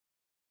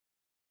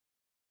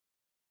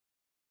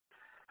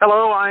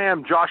Hello, I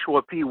am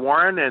Joshua P.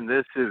 Warren, and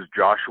this is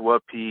Joshua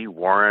P.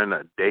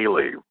 Warren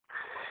Daily.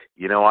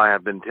 You know, I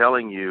have been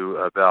telling you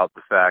about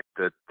the fact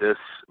that this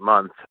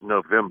month,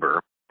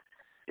 November,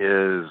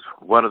 is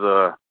one of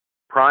the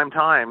prime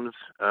times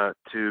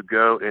to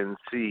go and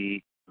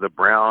see the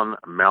Brown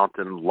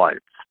Mountain Lights.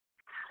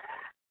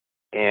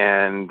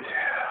 And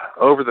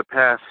over the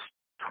past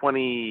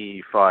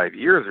 25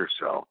 years or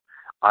so,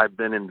 I've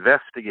been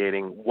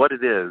investigating what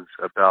it is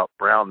about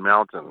Brown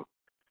Mountain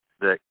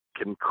that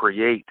can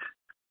create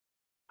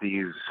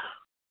these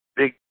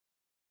big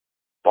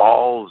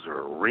balls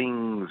or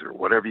rings or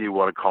whatever you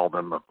want to call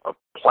them of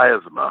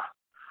plasma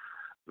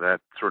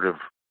that sort of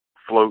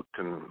float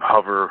and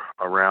hover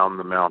around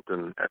the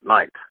mountain at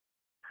night.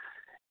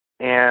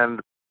 And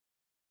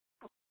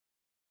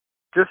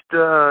just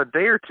a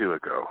day or two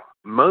ago,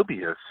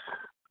 Mobius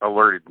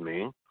alerted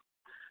me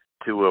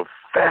to a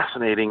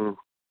fascinating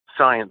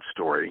science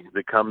story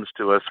that comes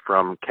to us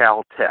from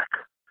Caltech.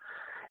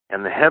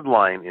 And the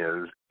headline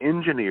is,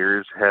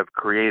 engineers have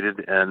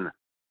created an,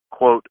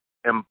 quote,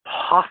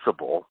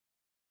 impossible,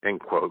 end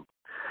quote,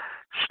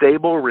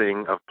 stable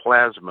ring of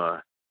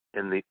plasma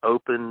in the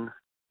open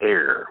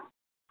air.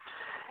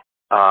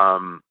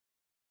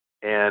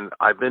 And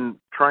I've been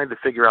trying to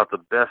figure out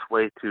the best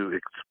way to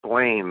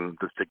explain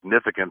the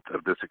significance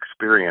of this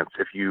experience.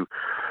 If you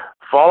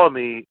follow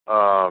me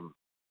on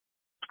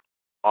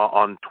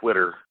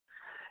Twitter,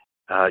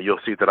 you'll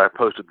see that I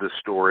posted this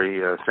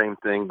story, same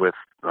thing with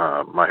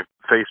my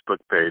Facebook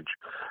page.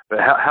 But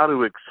how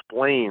to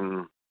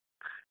explain,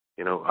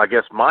 I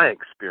guess my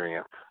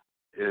experience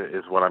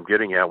is what I'm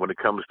getting at when it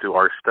comes to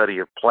our study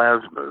of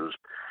plasmas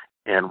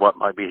and what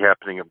might be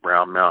happening at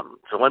Brown Mountain.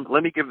 So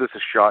let me give this a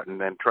shot and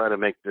then try to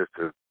make this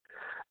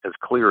as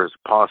clear as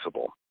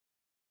possible.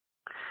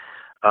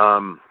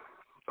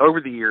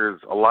 Over the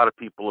years, a lot of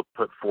people have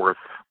put forth,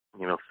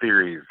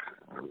 theories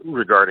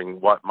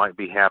regarding what might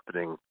be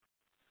happening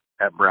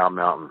at Brown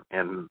Mountain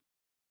and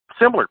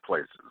similar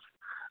places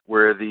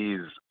where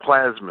these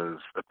plasmas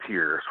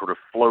appear, sort of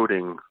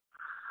floating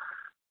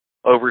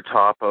over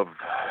top of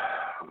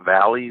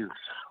valleys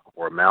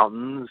or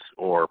mountains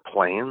or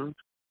plains.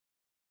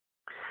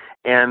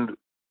 And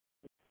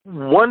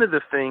one of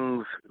the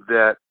things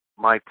that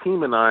my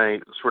team and I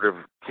sort of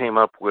came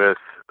up with,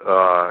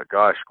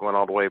 going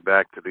all the way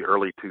back to the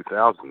early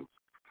 2000s,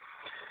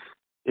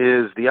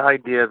 is the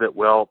idea that,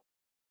 well,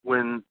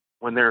 when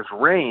there's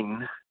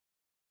rain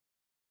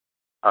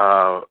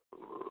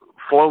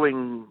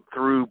flowing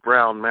through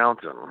Brown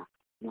Mountain,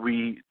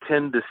 we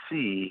tend to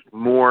see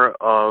more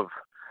of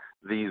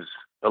these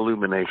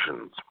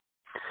illuminations.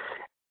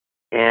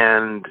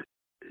 And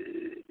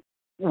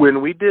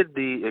when we did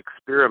the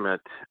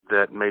experiment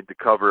that made the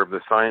cover of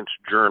the Science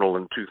Journal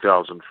in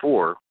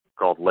 2004,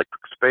 called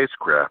Electric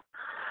Spacecraft,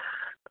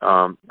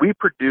 we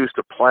produced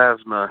a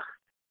plasma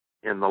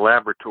in the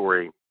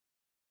laboratory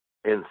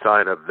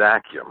inside a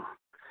vacuum.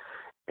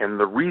 And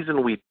the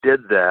reason we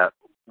did that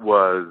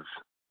was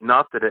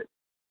not that it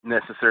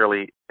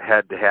necessarily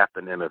had to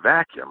happen in a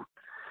vacuum,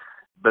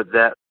 but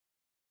that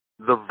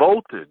the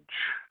voltage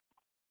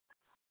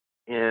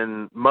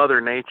in Mother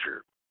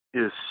Nature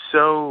is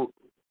so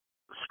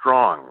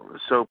strong,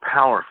 so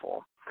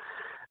powerful,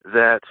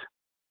 that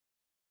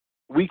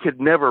we could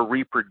never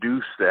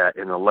reproduce that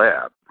in a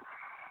lab.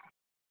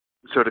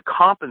 So to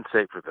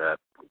compensate for that,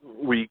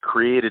 we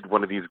created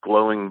one of these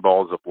glowing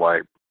balls of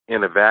light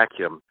in a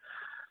vacuum,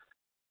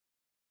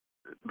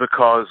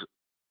 because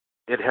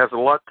it has a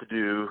lot to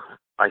do,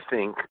 I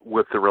think,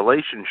 with the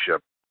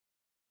relationship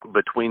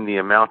between the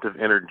amount of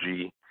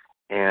energy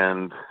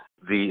and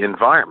the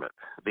environment,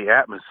 the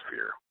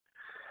atmosphere.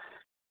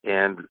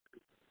 And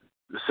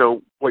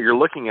so what you're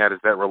looking at is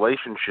that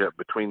relationship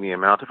between the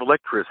amount of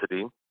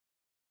electricity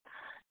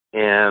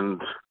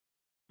and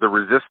the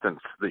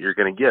resistance that you're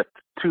going to get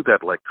to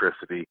that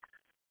electricity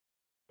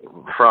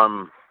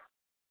from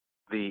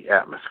the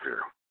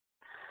atmosphere.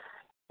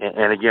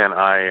 And again,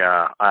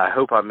 I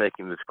hope I'm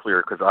making this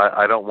clear, because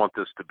I don't want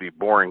this to be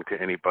boring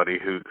to anybody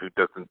who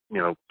doesn't,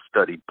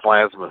 study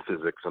plasma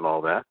physics and all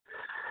that.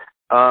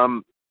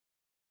 And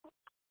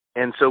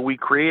so we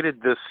created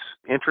this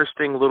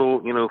interesting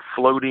little,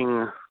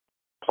 floating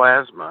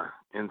plasma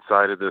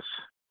inside of this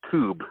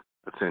tube,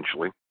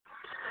 essentially.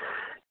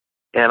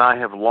 And I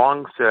have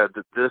long said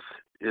that this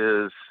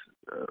is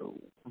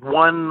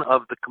one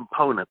of the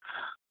components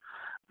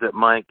that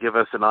might give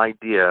us an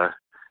idea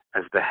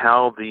as to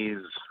how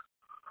these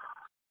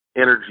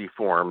energy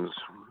forms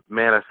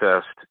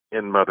manifest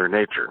in Mother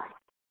Nature.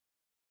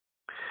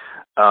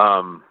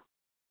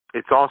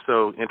 It's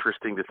also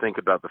interesting to think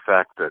about the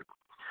fact that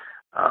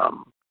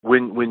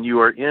when you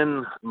are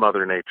in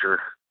Mother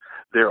Nature,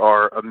 there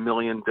are a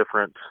million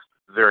different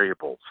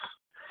variables,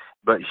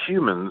 but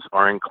humans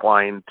are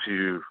inclined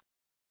to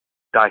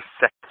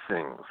dissect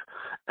things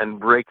and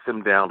break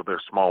them down to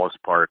their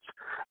smallest parts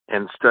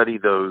and study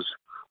those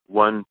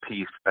one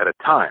piece at a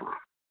time.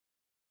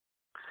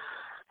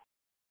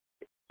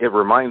 It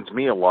reminds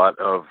me a lot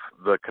of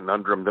the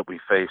conundrum that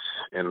we face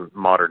in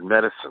modern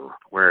medicine,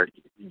 where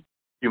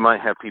you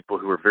might have people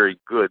who are very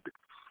good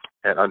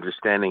at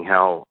understanding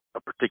how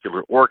a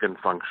particular organ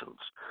functions,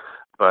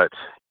 but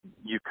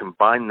you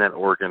combine that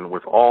organ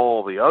with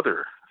all the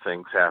other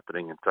things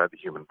happening inside the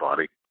human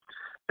body,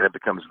 and it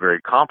becomes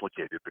very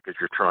complicated because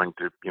you're trying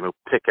to,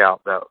 pick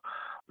out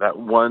that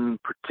one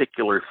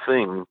particular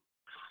thing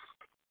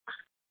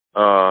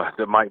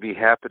that might be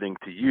happening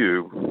to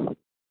you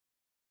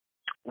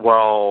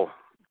while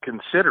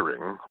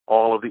considering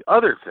all of the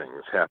other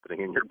things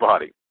happening in your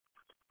body.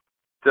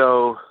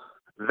 So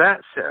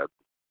that said,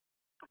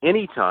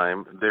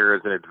 anytime there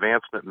is an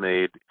advancement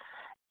made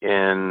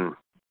in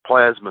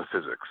plasma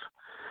physics,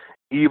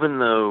 even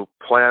though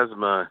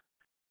plasma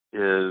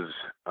is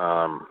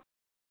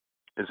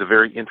a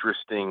very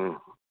interesting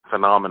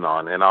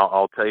phenomenon, and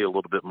I'll tell you a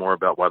little bit more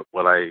about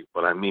what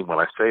I mean when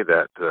I say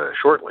that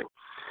shortly.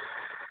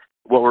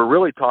 What we're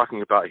really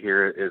talking about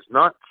here is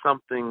not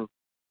something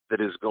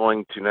that is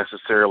going to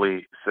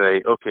necessarily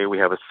say, okay, we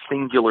have a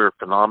singular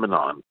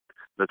phenomenon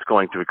that's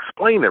going to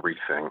explain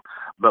everything,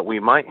 but we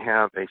might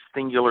have a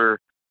singular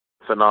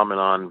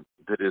phenomenon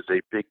that is a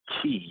big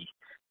key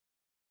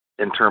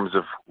in terms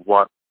of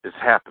what is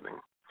happening.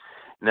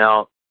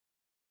 Now,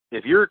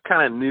 if you're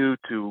kind of new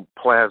to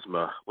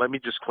plasma, let me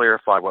just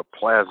clarify what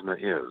plasma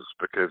is,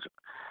 because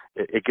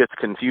it gets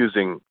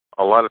confusing.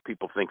 A lot of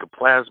people think of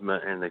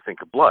plasma and they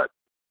think of blood,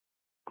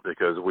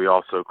 because we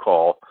also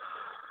call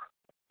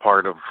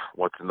part of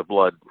what's in the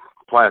blood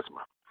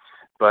plasma.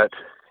 But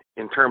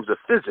in terms of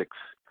physics,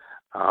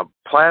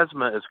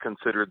 plasma is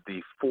considered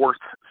the fourth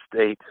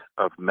state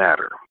of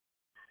matter.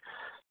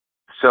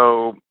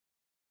 So,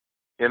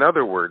 in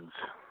other words,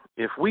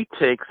 if we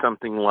take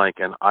something like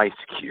an ice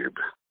cube,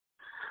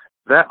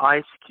 that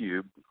ice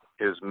cube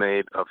is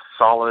made of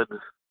solid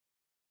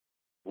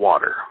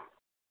water.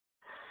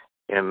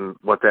 And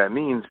what that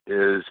means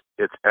is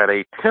it's at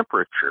a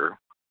temperature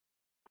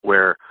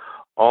where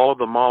all of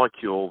the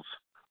molecules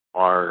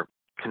are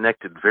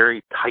connected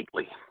very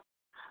tightly,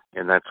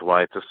 and that's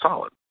why it's a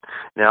solid.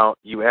 Now,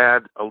 you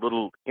add a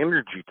little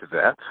energy to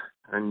that,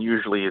 and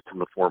usually it's in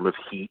the form of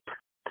heat.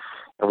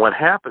 And what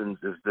happens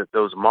is that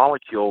those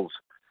molecules,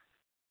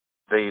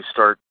 they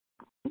start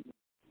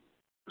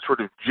sort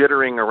of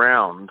jittering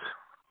around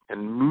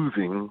and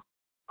moving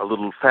a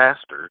little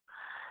faster,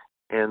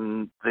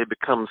 and they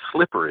become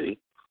slippery,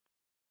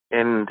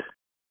 and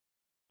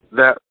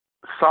that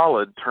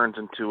solid turns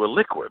into a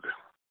liquid.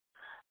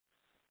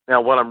 Now,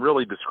 what I'm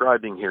really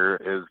describing here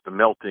is the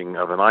melting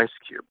of an ice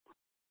cube.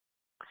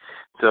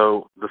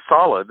 So the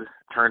solid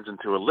turns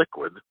into a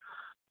liquid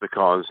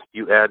because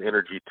you add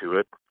energy to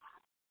it,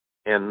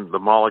 and the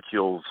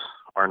molecules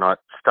are not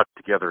stuck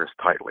together as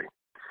tightly.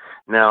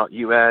 Now,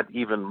 you add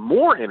even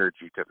more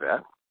energy to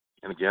that,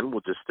 and again,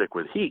 we'll just stick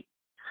with heat.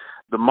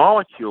 The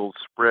molecules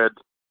spread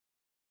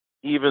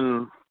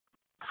even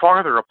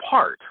farther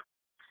apart,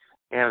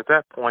 and at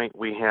that point,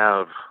 we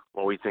have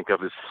what we think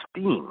of as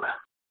steam,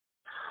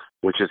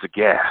 which is a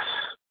gas.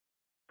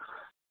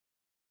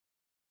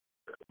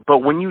 But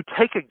when you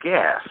take a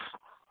gas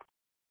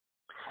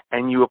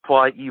and you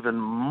apply even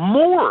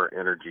more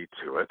energy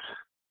to it,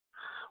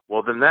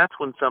 well, then that's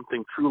when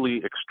something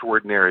truly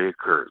extraordinary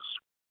occurs.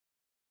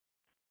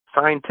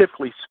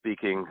 Scientifically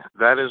speaking,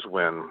 that is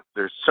when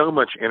there's so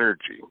much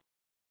energy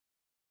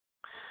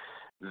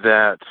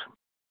that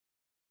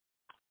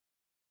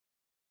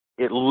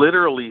it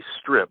literally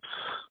strips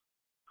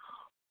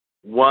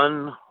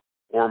one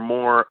or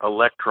more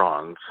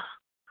electrons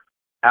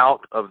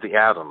out of the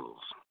atoms.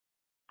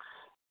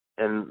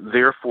 And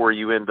therefore,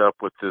 you end up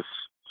with this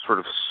sort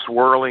of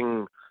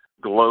swirling,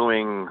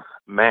 glowing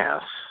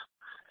mass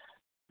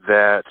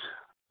that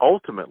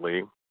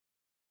ultimately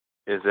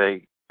is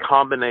a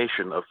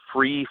combination of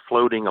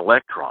free-floating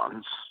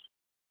electrons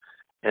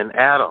and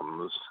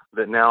atoms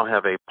that now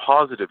have a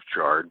positive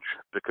charge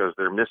because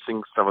they're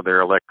missing some of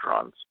their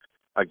electrons.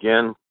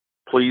 Again,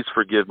 please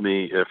forgive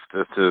me if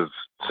this is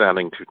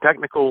sounding too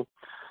technical,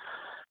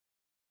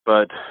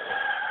 but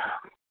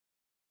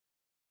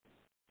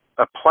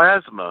a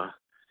plasma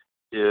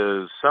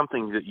is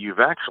something that you've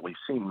actually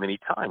seen many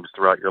times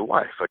throughout your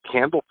life. A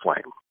candle flame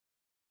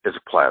is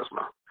a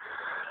plasma.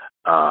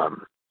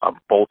 A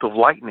bolt of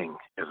lightning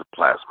is a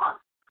plasma.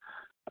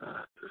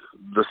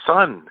 The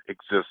sun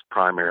exists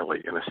primarily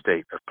in a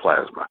state of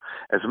plasma.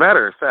 As a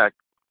matter of fact,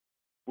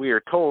 we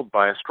are told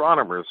by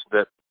astronomers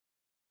that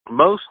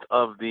most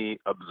of the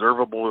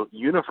observable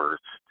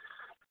universe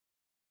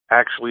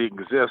actually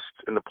exists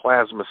in the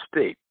plasma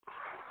state,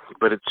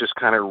 but it's just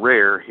kind of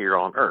rare here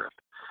on Earth.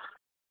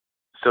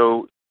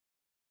 So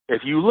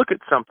if you look at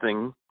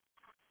something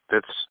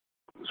that's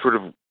sort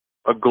of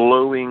a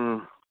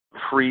glowing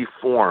free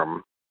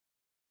form,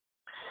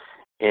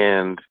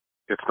 and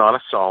it's not a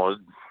solid,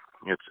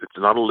 it's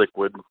not a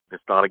liquid,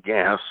 it's not a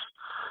gas,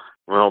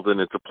 well, then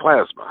it's a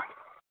plasma.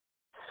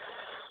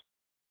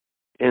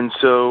 And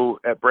so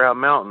at Brown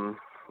Mountain,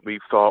 we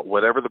thought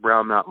whatever the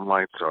Brown Mountain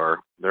lights are,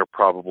 they're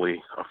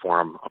probably a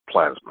form of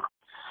plasma.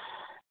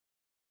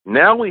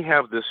 Now we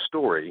have this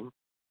story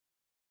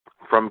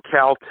from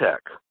Caltech,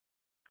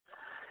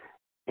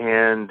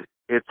 and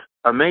it's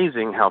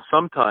amazing how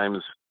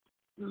sometimes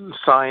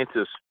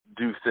scientists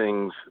do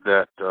things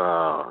that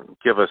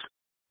give us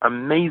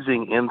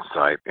amazing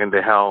insight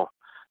into how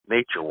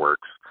nature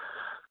works,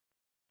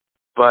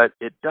 but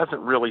it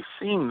doesn't really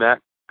seem that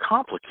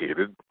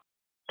complicated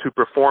to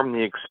perform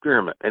the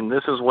experiment. And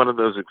this is one of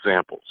those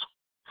examples.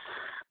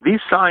 These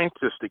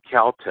scientists at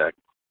Caltech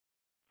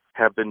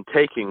have been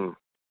taking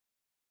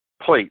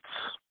plates.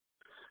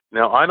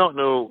 Now, I don't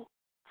know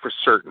for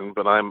certain,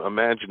 but I'm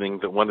imagining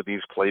that one of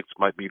these plates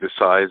might be the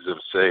size of,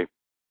 say,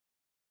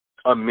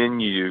 a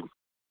menu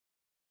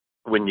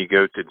when you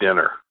go to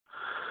dinner.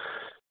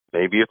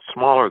 Maybe it's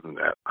smaller than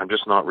that. I'm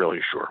just not really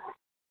sure.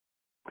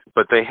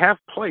 But they have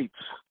plates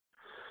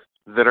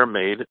that are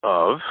made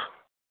of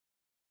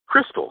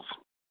crystals.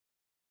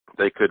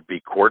 They could be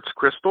quartz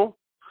crystal.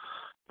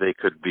 They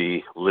could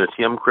be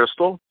lithium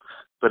crystal.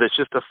 But it's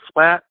just a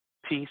flat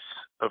piece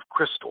of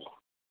crystal.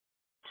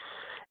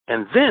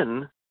 And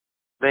then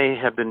they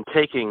have been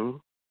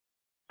taking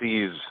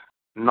these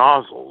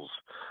nozzles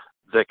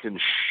that can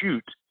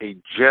shoot a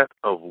jet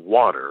of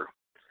water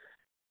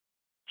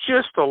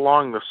just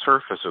along the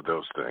surface of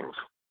those things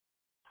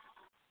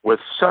with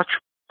such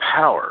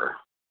power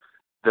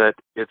that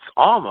it's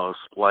almost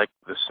like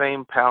the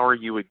same power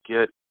you would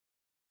get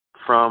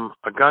from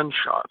a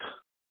gunshot.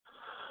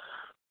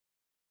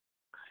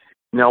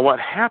 Now, what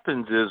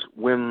happens is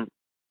when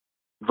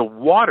the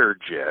water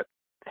jet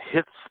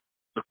hits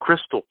the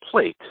crystal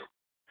plate,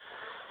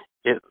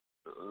 it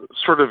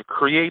sort of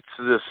creates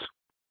this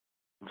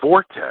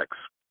vortex,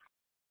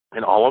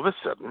 and all of a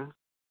sudden,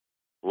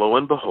 lo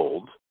and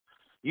behold,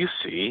 you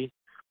see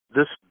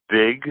this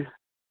big,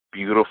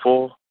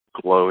 beautiful,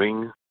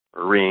 glowing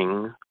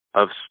ring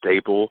of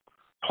stable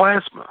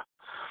plasma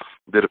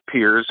that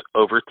appears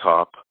over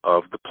top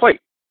of the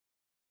plate.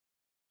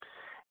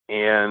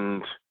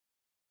 And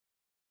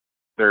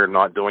they're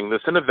not doing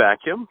this in a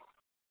vacuum.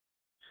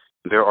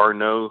 There are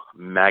no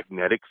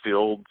magnetic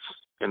fields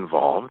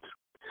involved.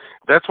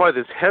 That's why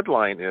this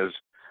headline is,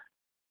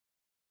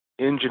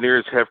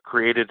 engineers have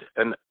created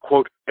an,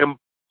 quote,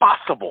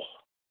 impossible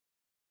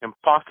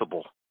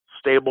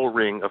stable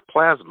ring of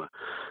plasma.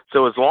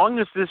 So as long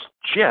as this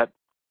jet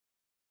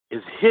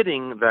is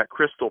hitting that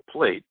crystal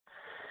plate,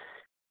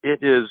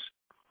 it is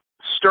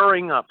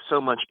stirring up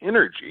so much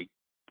energy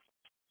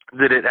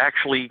that it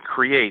actually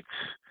creates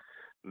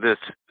this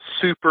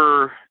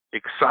super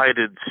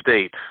excited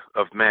state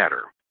of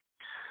matter.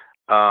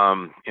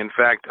 In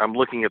fact, I'm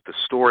looking at the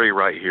story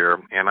right here,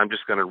 and I'm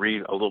just going to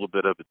read a little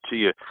bit of it to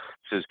you. It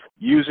says,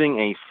 using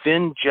a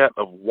thin jet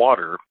of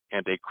water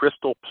and a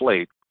crystal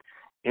plate,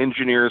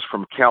 engineers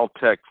from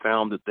Caltech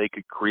found that they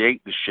could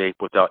create the shape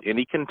without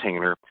any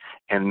container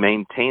and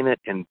maintain it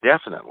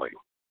indefinitely.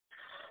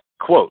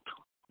 Quote,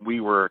 we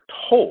were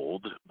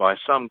told by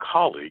some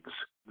colleagues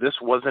this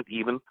wasn't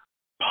even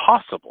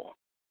possible.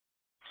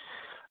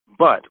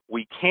 But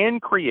we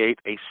can create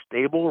a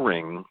stable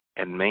ring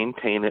and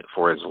maintain it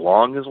for as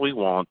long as we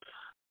want,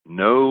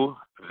 no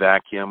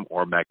vacuum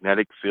or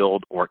magnetic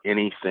field or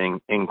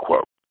anything, end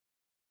quote.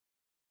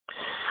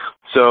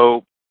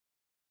 So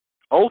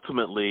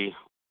ultimately,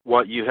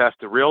 what you have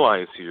to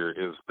realize here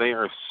is they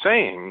are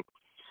saying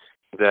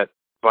that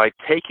by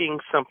taking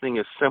something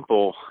as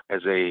simple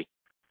as a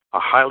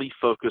highly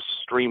focused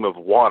stream of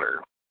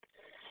water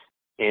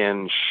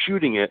and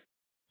shooting it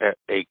at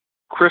a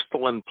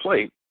crystalline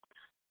plate,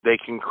 they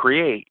can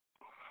create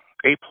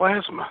a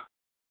plasma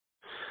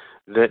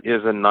that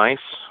is a nice,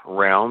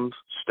 round,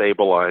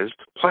 stabilized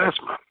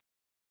plasma.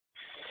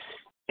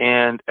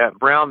 And at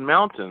Brown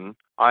Mountain,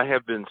 I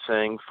have been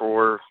saying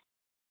for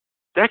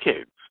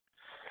decades,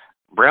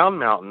 Brown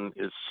Mountain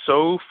is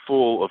so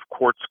full of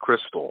quartz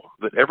crystal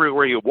that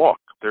everywhere you walk,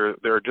 there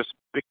are just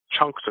big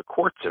chunks of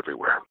quartz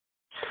everywhere.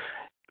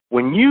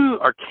 When you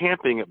are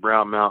camping at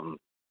Brown Mountain,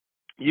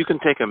 you can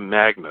take a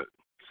magnet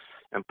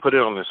and put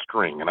it on a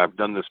string, and I've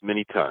done this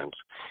many times,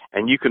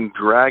 and you can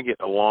drag it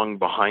along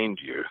behind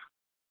you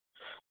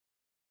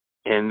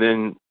and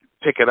then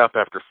pick it up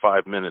after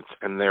 5 minutes,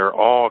 and there are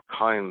all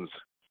kinds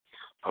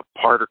of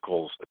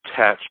particles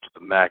attached to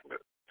the magnet,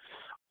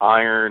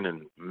 iron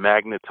and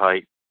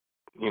magnetite,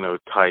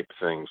 type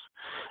things.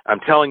 I'm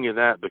telling you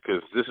that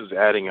because this is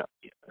adding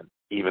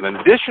even an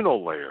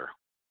additional layer,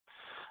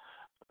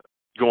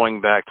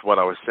 going back to what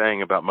I was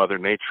saying about Mother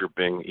Nature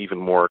being even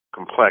more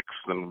complex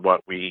than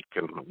what we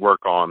can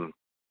work on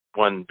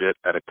one bit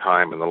at a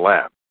time in the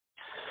lab.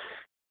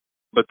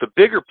 But the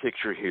bigger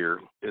picture here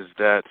is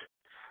that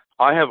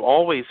I have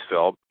always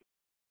felt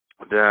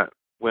that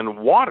when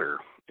water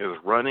is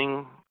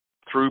running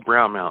through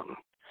Brown Mountain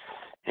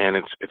and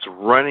it's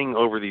running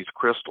over these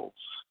crystals,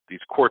 these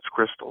quartz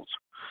crystals,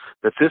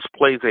 that this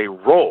plays a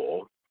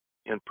role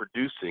in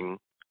producing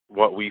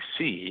what we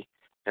see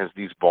as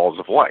these balls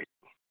of light.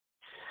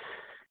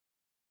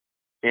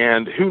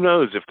 And who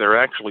knows if they're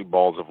actually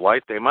balls of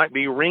light? They might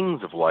be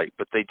rings of light,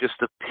 but they just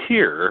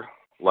appear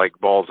like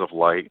balls of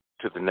light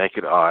to the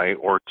naked eye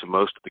or to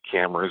most of the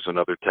cameras and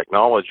other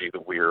technology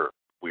that we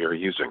are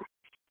using.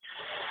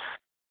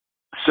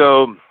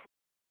 So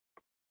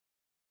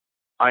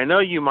I know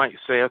you might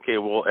say, okay,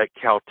 well, at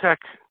Caltech,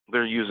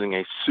 they're using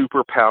a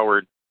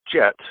super-powered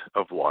jet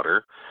of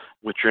water,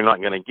 which you're not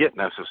going to get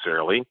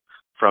necessarily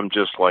from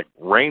just like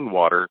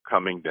rainwater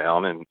coming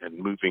down and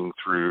moving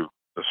through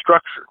the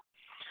structure.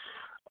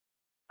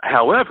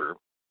 However,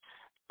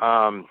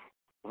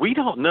 we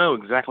don't know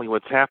exactly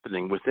what's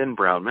happening within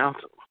Brown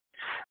Mountain.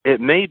 It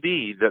may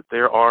be that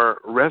there are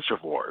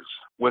reservoirs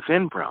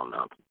within Brown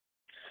Mountain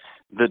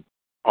that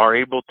are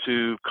able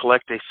to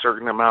collect a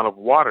certain amount of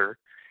water,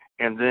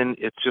 and then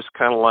it's just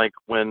kind of like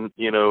when,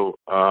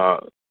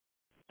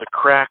 the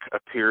crack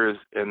appears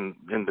in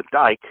the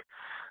dike,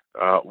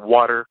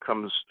 water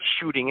comes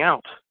shooting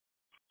out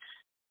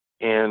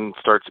and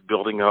starts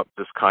building up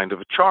this kind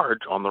of a charge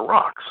on the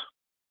rocks.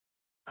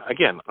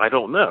 Again, I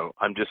don't know.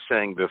 I'm just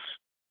saying this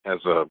as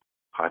a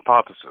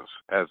hypothesis,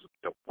 as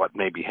to what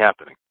may be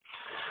happening.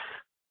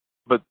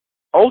 But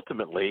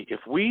ultimately, if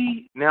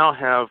we now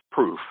have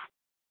proof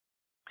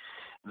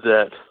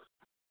that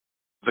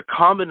the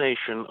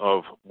combination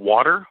of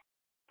water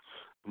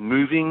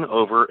moving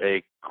over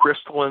a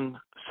crystalline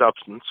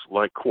substance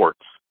like quartz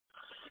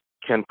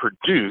can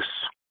produce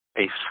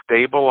a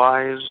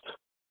stabilized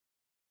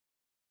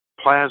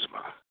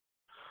plasma,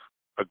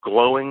 a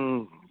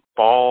glowing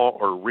ball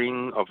or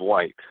ring of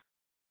light,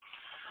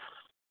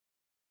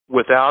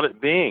 without it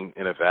being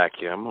in a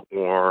vacuum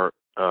or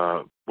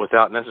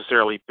without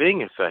necessarily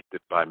being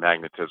affected by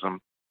magnetism,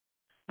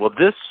 well,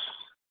 this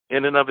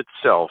in and of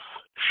itself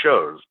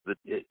shows that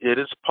it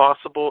is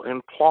possible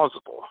and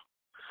plausible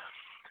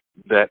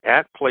that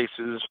at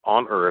places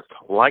on Earth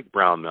like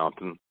Brown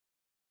Mountain,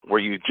 where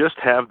you just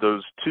have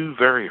those two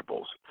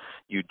variables,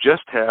 you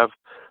just have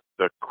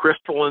the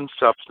crystalline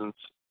substance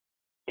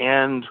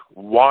and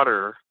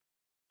water,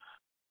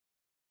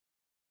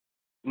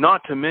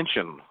 not to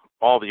mention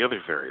all the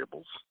other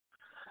variables,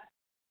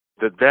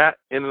 that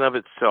in and of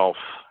itself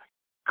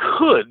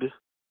could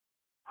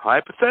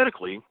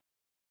hypothetically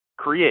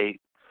create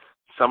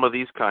some of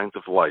these kinds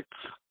of lights.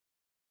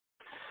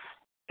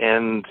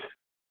 And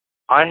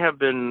I have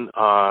been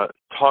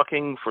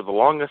talking for the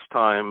longest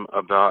time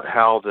about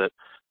how that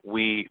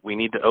we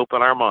need to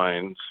open our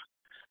minds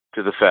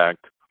to the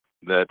fact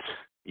that,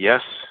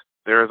 yes,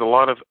 there is a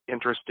lot of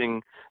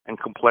interesting and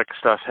complex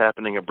stuff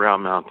happening at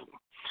Brown Mountain.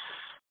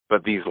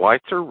 But these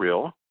lights are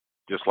real,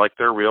 just like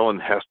they're real in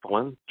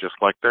Hessdalen, just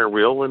like they're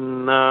real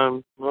in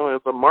the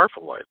Marfa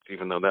lights,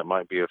 even though that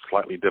might be a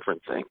slightly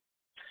different thing.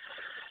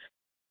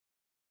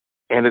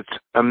 And it's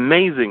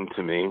amazing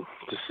to me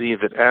to see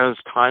that as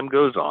time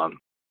goes on,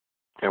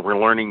 and we're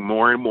learning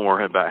more and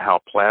more about how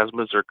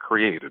plasmas are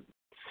created,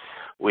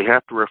 we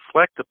have to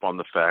reflect upon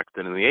the fact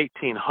that in the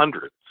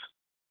 1800s,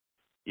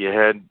 you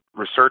had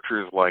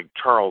researchers like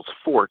Charles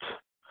Fort,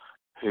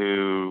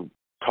 who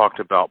talked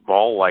about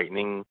ball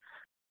lightning.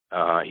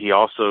 He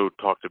also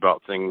talked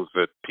about things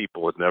that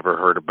people had never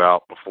heard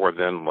about before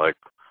then, like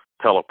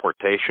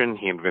teleportation.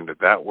 He invented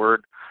that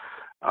word.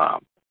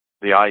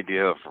 The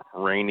idea of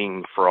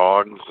raining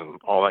frogs and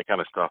all that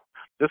kind of stuff.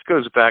 This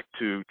goes back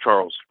to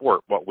Charles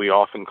Fort, what we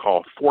often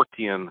call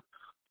Fortean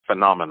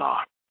phenomena.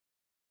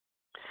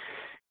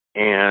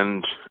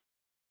 And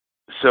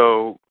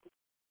so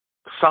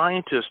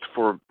scientists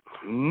for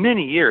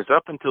many years,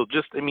 up until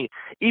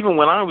even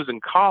when I was in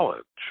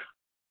college,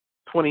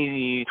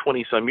 20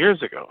 some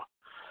years ago,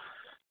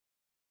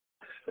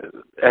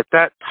 at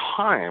that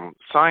time,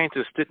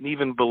 scientists didn't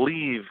even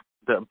believe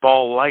that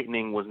ball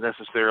lightning was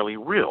necessarily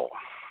real.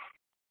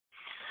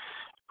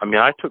 I mean,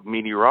 I took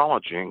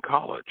meteorology in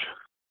college,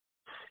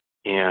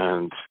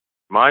 and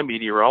my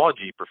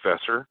meteorology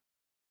professor,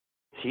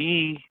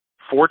 he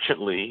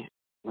fortunately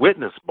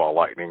witnessed ball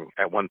lightning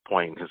at one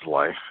point in his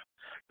life,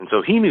 and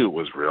so he knew it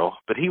was real,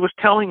 but he was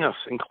telling us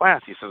in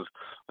class, he says,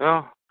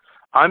 well,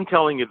 I'm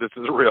telling you this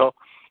is real,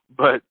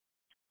 but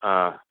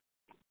the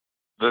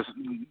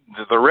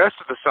rest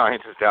of the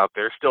scientists out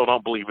there still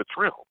don't believe it's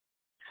real.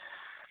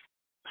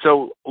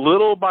 So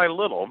little by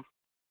little,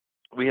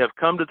 we have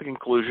come to the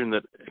conclusion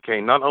that,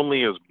 okay, not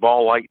only is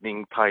ball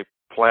lightning type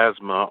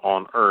plasma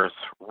on Earth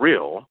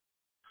real,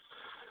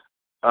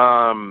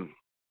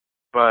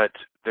 but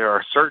there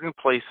are certain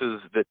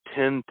places that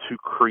tend to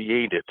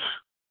create it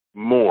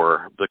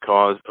more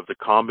because of the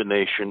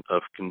combination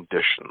of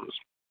conditions.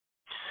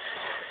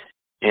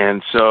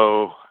 And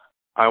so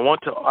I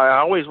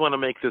always want to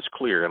make this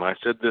clear, and I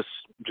said this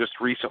just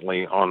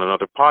recently on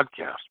another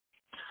podcast.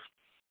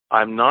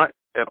 I'm not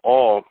at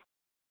all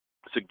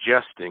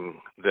suggesting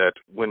that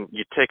when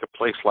you take a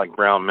place like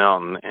Brown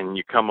Mountain and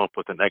you come up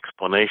with an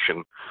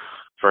explanation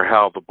for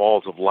how the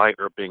balls of light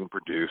are being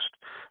produced,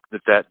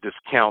 that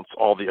discounts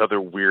all the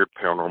other weird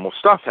paranormal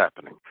stuff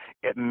happening.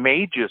 It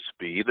may just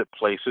be that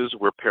places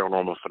where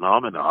paranormal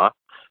phenomena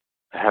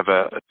have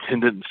a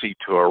tendency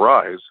to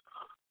arise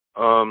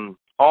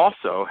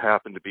also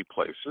happen to be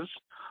places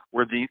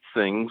where these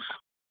things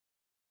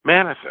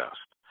manifest.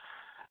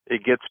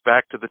 It gets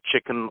back to the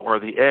chicken or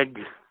the egg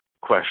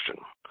question.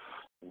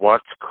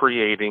 What's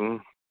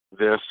creating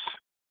this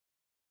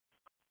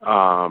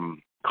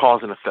cause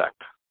and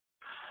effect?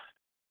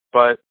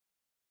 But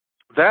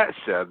that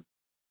said,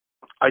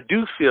 I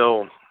do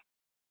feel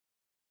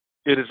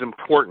it is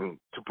important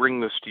to bring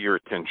this to your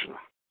attention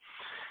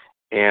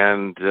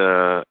And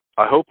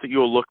I hope that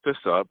you'll look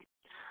this up.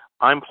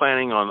 I'm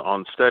planning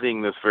on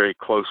studying this very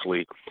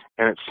closely,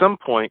 and at some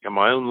point in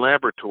my own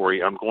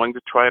laboratory, I'm going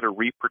to try to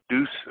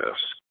reproduce this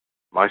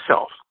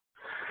myself.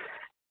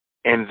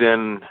 And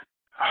then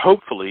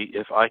hopefully,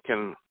 if I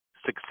can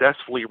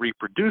successfully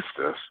reproduce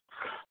this,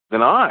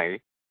 then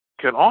I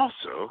can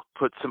also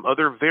put some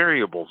other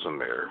variables in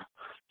there,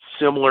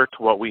 similar to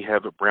what we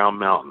have at Brown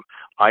Mountain.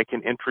 I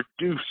can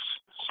introduce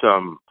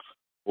some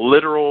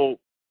literal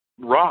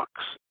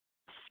rocks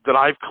that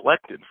I've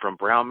collected from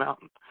Brown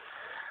Mountain.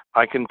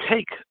 I can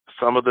take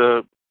some of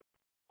the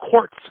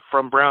quartz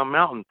from Brown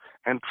Mountain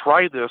and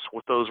try this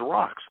with those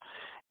rocks.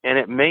 And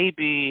it may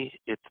be,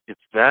 it's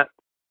that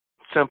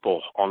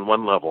simple on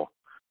one level,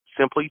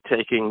 simply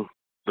taking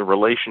the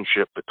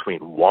relationship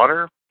between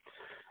water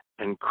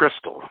and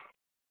crystal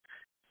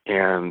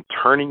and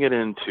turning it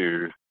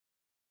into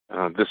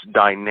this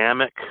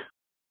dynamic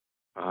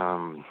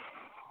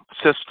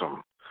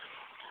system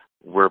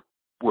where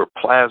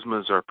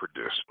plasmas are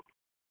produced.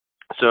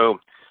 So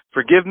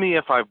forgive me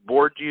if I've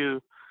bored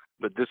you,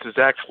 but this is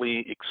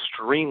actually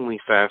extremely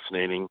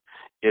fascinating.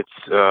 It's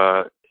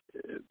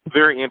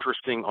very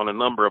interesting on a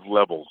number of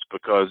levels,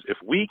 because if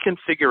we can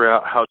figure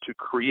out how to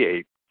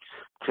create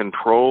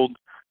controlled,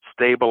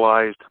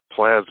 stabilized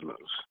plasmas,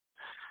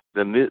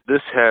 then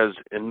this has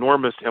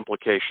enormous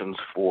implications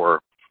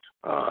for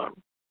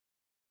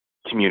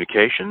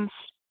communications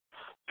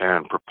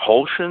and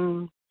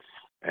propulsion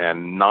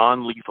and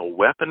non-lethal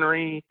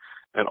weaponry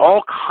and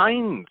all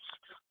kinds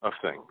of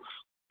things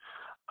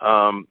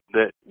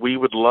that we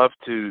would love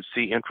to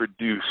see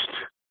introduced,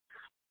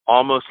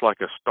 almost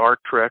like a Star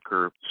Trek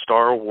or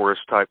Star Wars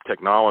type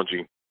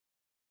technology,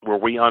 where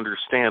we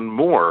understand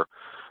more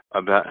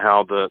about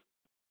how the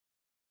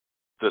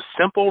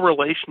simple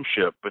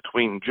relationship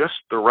between just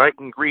the right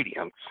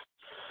ingredients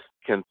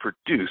can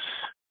produce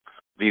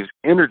these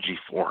energy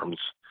forms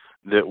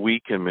that we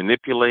can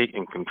manipulate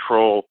and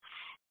control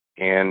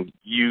and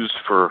use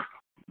for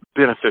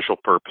beneficial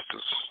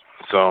purposes.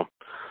 So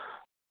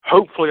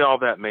hopefully all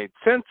that made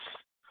sense.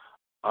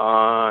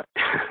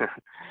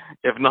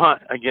 If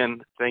not,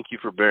 again, thank you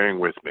for bearing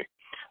with me.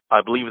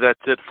 I believe that's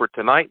it for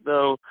tonight,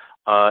 though.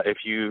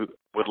 If you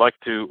would like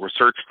to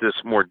research this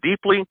more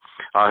deeply,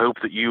 I hope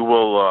that you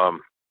will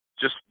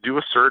just do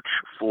a search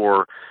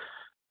for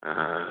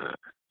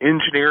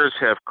engineers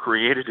have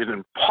created an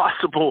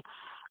impossible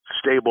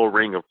stable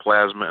ring of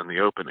plasma in the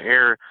open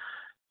air.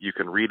 You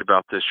can read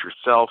about this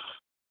yourself.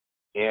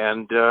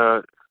 And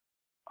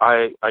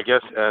I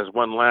guess as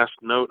one last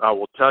note, I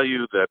will tell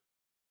you that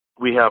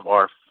we have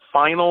our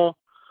final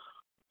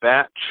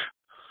batch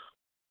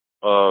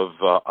of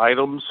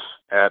items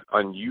at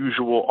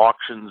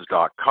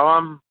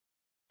unusualauctions.com.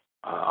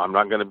 I'm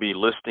not going to be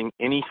listing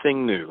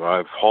anything new.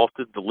 I've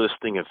halted the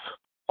listing of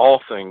all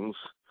things.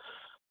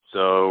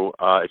 So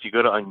if you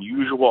go to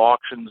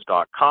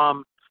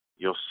unusualauctions.com,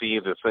 you'll see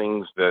the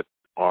things that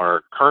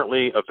are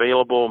currently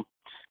available.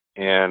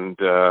 And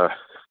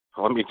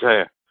let me tell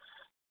you,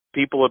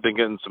 people have been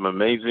getting some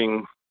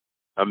amazing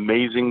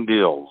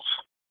deals,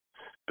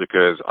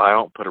 because I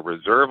don't put a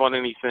reserve on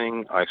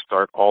anything. I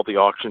start all the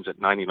auctions at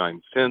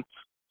 99 cents.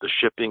 The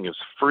shipping is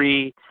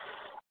free,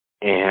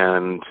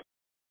 and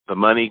the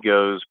money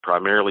goes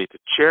primarily to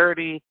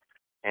charity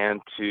and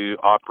to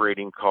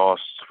operating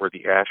costs for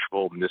the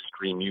Asheville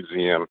Mystery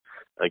Museum.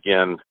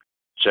 Again,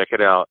 check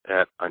it out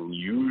at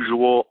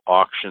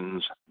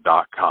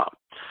unusualauctions.com.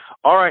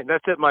 All right,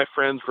 that's it, my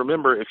friends.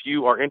 Remember, if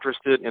you are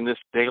interested in this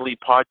daily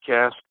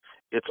podcast,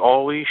 it's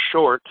always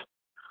short.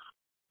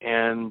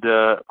 And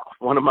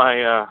one of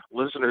my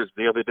listeners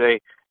the other day,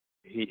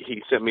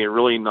 he sent me a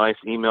really nice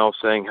email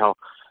saying how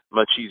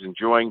much he's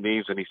enjoying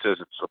these, and he says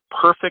it's a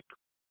perfect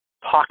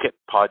pocket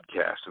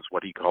podcast is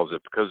what he calls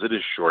it, because it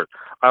is short.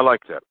 I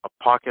like that, a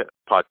pocket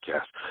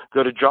podcast.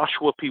 Go to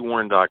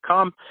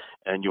joshuapwarren.com,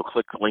 and you'll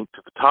click the link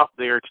to the top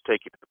there to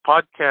take you to the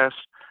podcast.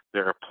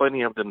 There are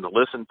plenty of them to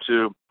listen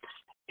to,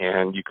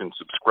 and you can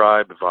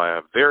subscribe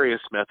via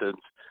various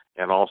methods,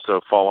 and also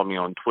follow me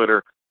on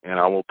Twitter, and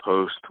I will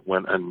post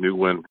when a new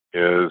one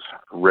is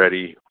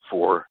ready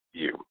for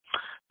you.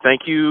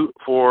 Thank you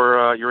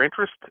for your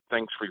interest.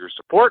 Thanks for your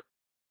support.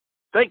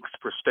 Thanks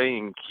for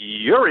staying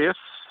curious.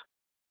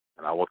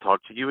 And I will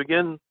talk to you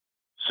again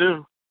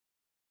soon.